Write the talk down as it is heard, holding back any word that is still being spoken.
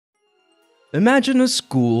Imagine a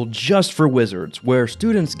school just for wizards, where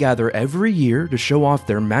students gather every year to show off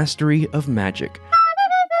their mastery of magic.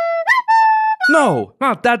 No,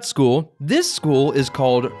 not that school. This school is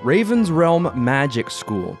called Raven's Realm Magic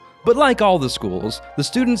School. But like all the schools, the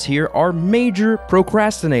students here are major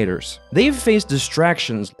procrastinators. They've faced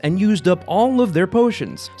distractions and used up all of their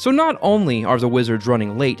potions. So not only are the wizards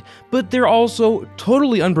running late, but they're also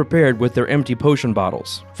totally unprepared with their empty potion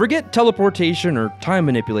bottles. Forget teleportation or time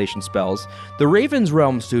manipulation spells. The Raven's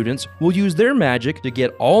Realm students will use their magic to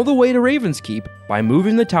get all the way to Raven's Keep by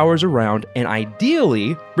moving the towers around and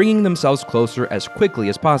ideally bringing themselves closer as quickly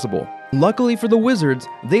as possible. Luckily for the wizards,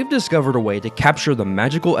 they've discovered a way to capture the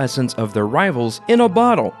magical essence of their rivals in a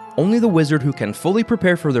bottle. Only the wizard who can fully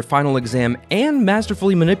prepare for their final exam and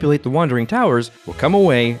masterfully manipulate the Wandering Towers will come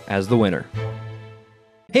away as the winner.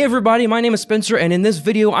 Hey everybody, my name is Spencer, and in this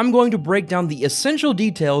video I'm going to break down the essential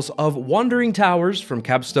details of Wandering Towers from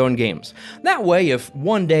Capstone Games. That way, if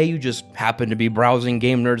one day you just happen to be browsing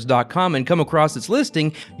GameNerds.com and come across its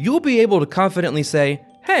listing, you'll be able to confidently say,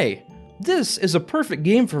 hey, this is a perfect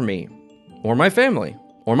game for me. Or my family,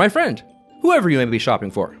 or my friend, whoever you may be shopping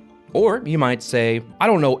for. Or you might say, I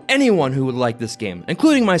don't know anyone who would like this game,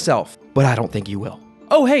 including myself, but I don't think you will.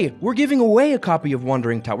 Oh hey, we're giving away a copy of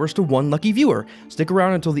Wandering Towers to one lucky viewer. Stick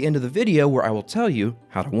around until the end of the video where I will tell you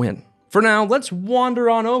how to win. For now, let's wander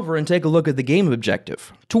on over and take a look at the game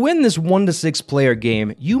objective. To win this 1 to 6 player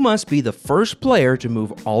game, you must be the first player to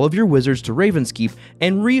move all of your wizards to Raven's Keep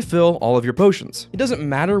and refill all of your potions. It doesn't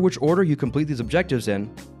matter which order you complete these objectives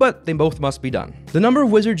in, but they both must be done. The number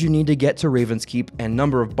of wizards you need to get to Raven's Keep and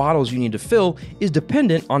number of bottles you need to fill is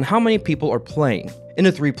dependent on how many people are playing. In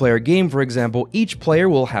a 3-player game, for example, each player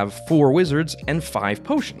will have 4 wizards and 5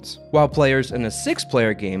 potions, while players in a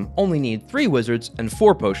 6-player game only need 3 wizards and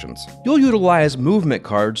 4 potions. You'll utilize movement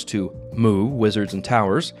cards to move wizards and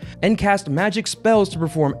towers, and cast magic spells to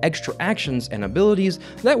perform extra actions and abilities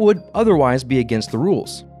that would otherwise be against the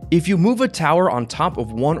rules. If you move a tower on top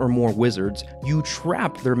of 1 or more wizards, you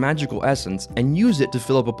trap their magical essence and use it to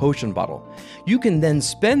fill up a potion bottle. You can then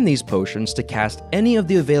spend these potions to cast any of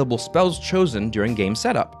the available spells chosen during game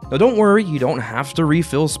setup. Now don't worry, you don't have to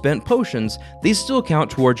refill spent potions, these still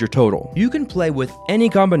count towards your total. You can play with any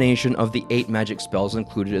combination of the 8 magic spells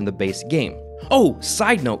included in the base game. Oh,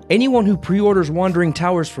 side note, anyone who pre-orders Wandering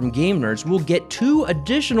Towers from Game Nerds will get 2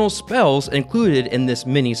 additional spells included in this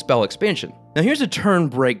mini spell expansion. Now here's a turn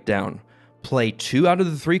breakdown. Play 2 out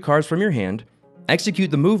of the 3 cards from your hand,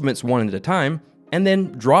 execute the movements 1 at a time, and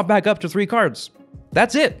then draw back up to 3 cards.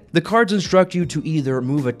 That's it! The cards instruct you to either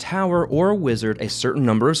move a tower or a wizard a certain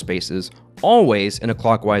number of spaces, always in a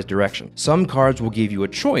clockwise direction. Some cards will give you a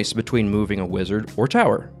choice between moving a wizard or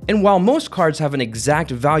tower. And while most cards have an exact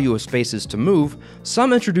value of spaces to move,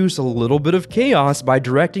 some introduce a little bit of chaos by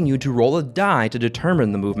directing you to roll a die to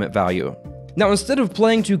determine the movement value. Now instead of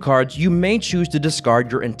playing 2 cards, you may choose to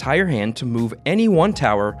discard your entire hand to move any 1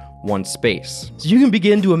 tower 1 space. So you can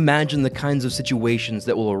begin to imagine the kinds of situations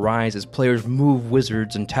that will arise as players move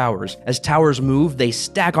wizards and towers. As towers move, they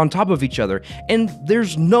stack on top of each other, and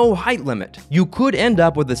there's no height limit. You could end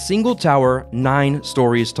up with a single tower 9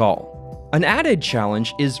 stories tall. An added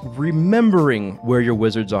challenge is remembering where your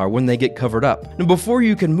wizards are when they get covered up. Now, before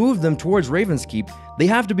you can move them towards Raven's Keep, they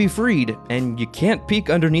have to be freed, and you can't peek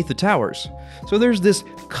underneath the towers. So there's this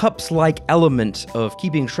cups-like element of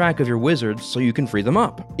keeping track of your wizards so you can free them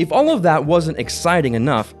up. If all of that wasn't exciting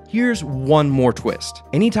enough, here's one more twist.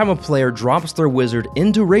 Anytime a player drops their wizard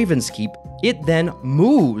into Raven's Keep, it then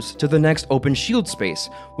moves to the next open shield space,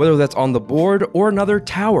 whether that's on the board or another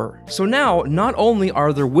tower. So now, not only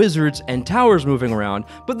are there wizards and towers moving around,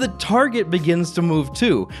 but the target begins to move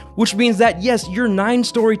too, which means that yes, your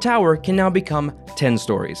 9-story tower can now become 10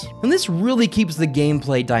 stories. And this really keeps the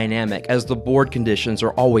gameplay dynamic as the board conditions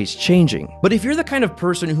are always changing. But if you're the kind of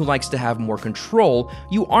person who likes to have more control,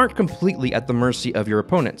 you aren't completely at the mercy of your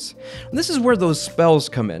opponents. And this is where those spells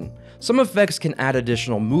come in. Some effects can add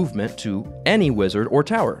additional movement to any wizard or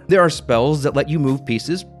tower. There are spells that let you move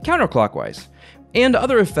pieces counterclockwise. And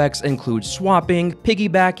other effects include swapping,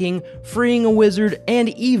 piggybacking, freeing a wizard, and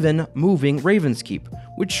even moving Raven's Keep,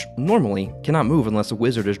 which normally cannot move unless a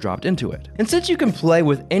wizard is dropped into it. And since you can play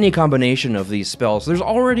with any combination of these spells, there's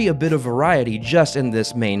already a bit of variety just in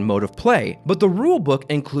this main mode of play. But the rulebook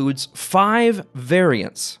includes 5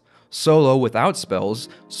 variants: solo without spells,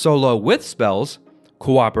 solo with spells,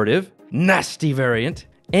 cooperative, nasty variant,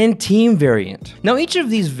 and team variant. Now each of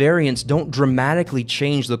these variants don't dramatically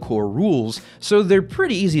change the core rules, so they're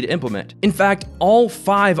pretty easy to implement. In fact, all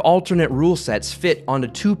 5 alternate rule sets fit onto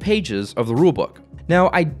 2 pages of the rulebook. Now,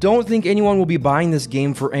 I don't think anyone will be buying this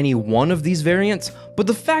game for any one of these variants, but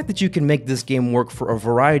the fact that you can make this game work for a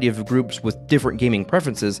variety of groups with different gaming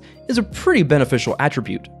preferences is a pretty beneficial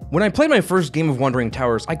attribute. When I played my first game of Wandering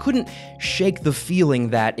Towers, I couldn't shake the feeling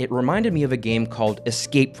that it reminded me of a game called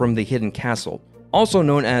Escape from the Hidden Castle, also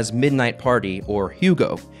known as Midnight Party or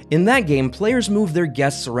Hugo. In that game, players move their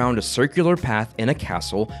guests around a circular path in a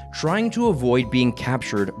castle, trying to avoid being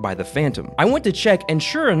captured by the Phantom. I went to check, and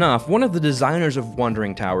sure enough, one of the designers of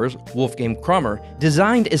Wandering Towers, Wolfgang Kramer,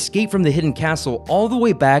 designed Escape from the Hidden Castle all the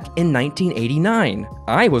way back in 1989.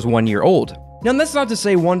 I was 1 year old. Now, that's not to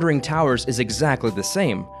say Wandering Towers is exactly the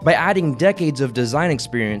same. By adding decades of design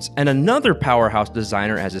experience and another powerhouse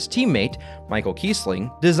designer as his teammate, Michael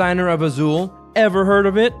Kiesling, designer of Azul, ever heard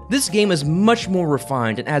of it? This game is much more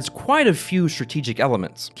refined and adds quite a few strategic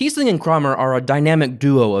elements. Kiesling and Kramer are a dynamic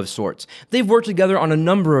duo of sorts. They've worked together on a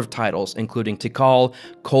number of titles, including Tikal,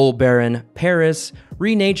 Coal Baron, Paris,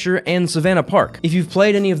 Renature, and Savannah Park. If you've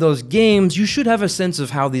played any of those games, you should have a sense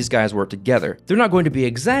of how these guys work together. They're not going to be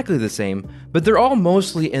exactly the same, but they're all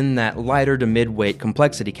mostly in that lighter to mid-weight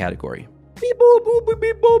complexity category. Beep, boop, boop,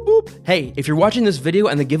 beep, boop, boop. Hey, if you're watching this video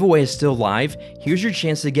and the giveaway is still live, here's your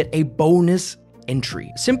chance to get a bonus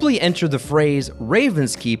entry. Simply enter the phrase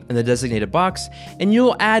Raven's Keep in the designated box, and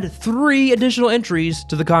you'll add 3 additional entries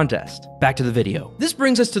to the contest. Back to the video. This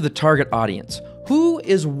brings us to the target audience. Who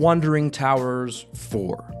is Wandering Towers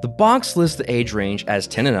for? The box lists the age range as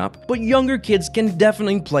 10 and up, but younger kids can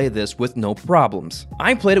definitely play this with no problems.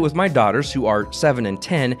 I played it with my daughters, who are 7 and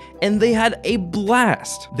 10, and they had a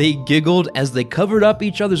blast. They giggled as they covered up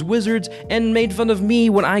each other's wizards and made fun of me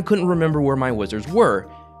when I couldn't remember where my wizards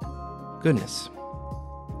were. Goodness,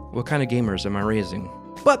 what kind of gamers am I raising?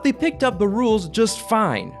 But they picked up the rules just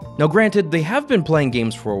fine. Now granted, they have been playing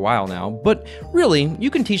games for a while now, but really,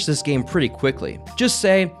 you can teach this game pretty quickly. Just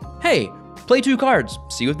say, hey, play 2 cards,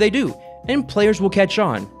 see what they do, and players will catch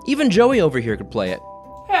on. Even Joey over here could play it.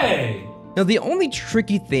 Hey! Now the only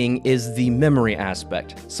tricky thing is the memory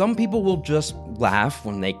aspect. Some people will just laugh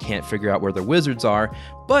when they can't figure out where their wizards are,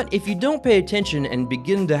 but if you don't pay attention and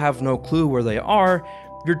begin to have no clue where they are,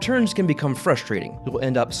 your turns can become frustrating. You'll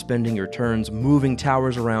end up spending your turns moving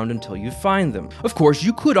towers around until you find them. Of course,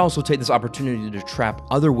 you could also take this opportunity to trap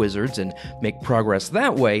other wizards and make progress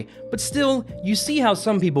that way, but still, you see how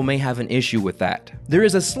some people may have an issue with that. There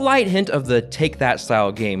is a slight hint of the take that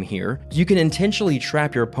style game here. You can intentionally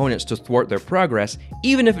trap your opponents to thwart their progress,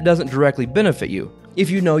 even if it doesn't directly benefit you.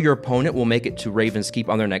 If you know your opponent will make it to Raven's Keep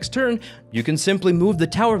on their next turn, you can simply move the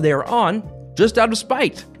tower they are on, just out of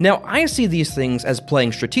spite. Now, I see these things as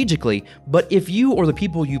playing strategically, but if you or the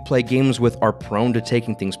people you play games with are prone to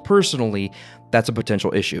taking things personally, that's a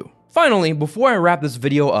potential issue. Finally, before I wrap this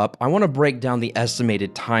video up, I want to break down the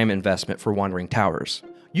estimated time investment for Wandering Towers.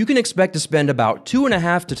 You can expect to spend about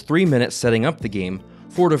 2.5 to 3 minutes setting up the game,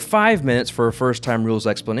 4 to 5 minutes for a first-time rules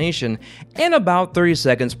explanation, and about 30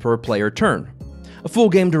 seconds per player turn. A full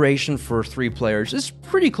game duration for 3 players is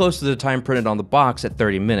pretty close to the time printed on the box at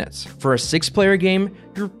 30 minutes. For a 6-player game,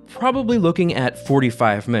 you're probably looking at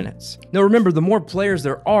 45 minutes. Now remember, the more players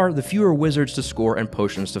there are, the fewer wizards to score and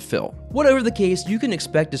potions to fill. Whatever the case, you can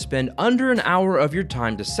expect to spend under an hour of your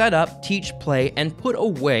time to set up, teach, play, and put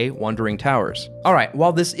away Wandering Towers. Alright,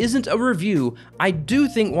 while this isn't a review, I do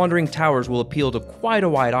think Wandering Towers will appeal to quite a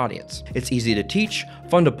wide audience. It's easy to teach,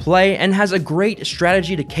 fun to play, and has a great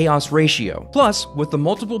strategy to chaos ratio. Plus, with the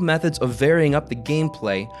multiple methods of varying up the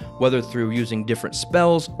gameplay, whether through using different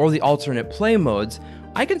spells or the alternate play modes,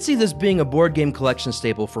 I can see this being a board game collection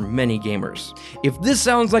staple for many gamers. If this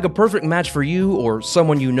sounds like a perfect match for you or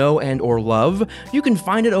someone you know and or love, you can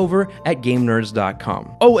find it over at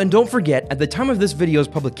GameNerds.com. Oh, and don't forget, at the time of this video's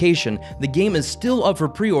publication, the game is still up for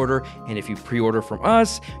pre-order, and if you pre-order from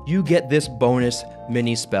us, you get this bonus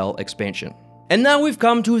mini spell expansion. And now we've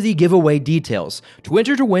come to the giveaway details. To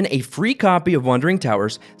enter to win a free copy of Wandering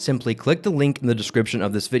Towers, simply click the link in the description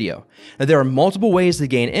of this video. Now, there are multiple ways to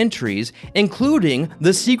gain entries, including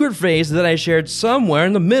the secret phrase that I shared somewhere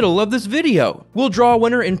in the middle of this video. We'll draw a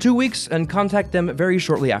winner in 2 weeks and contact them very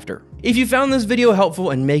shortly after. If you found this video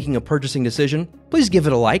helpful in making a purchasing decision, please give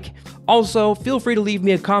it a like. Also, feel free to leave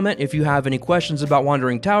me a comment if you have any questions about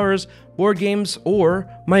Wandering Towers, board games, or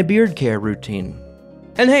my beard care routine.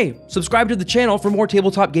 And hey, subscribe to the channel for more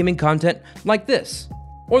tabletop gaming content like this,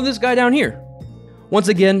 or this guy down here. Once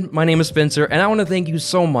again, my name is Spencer, and I want to thank you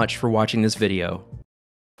so much for watching this video.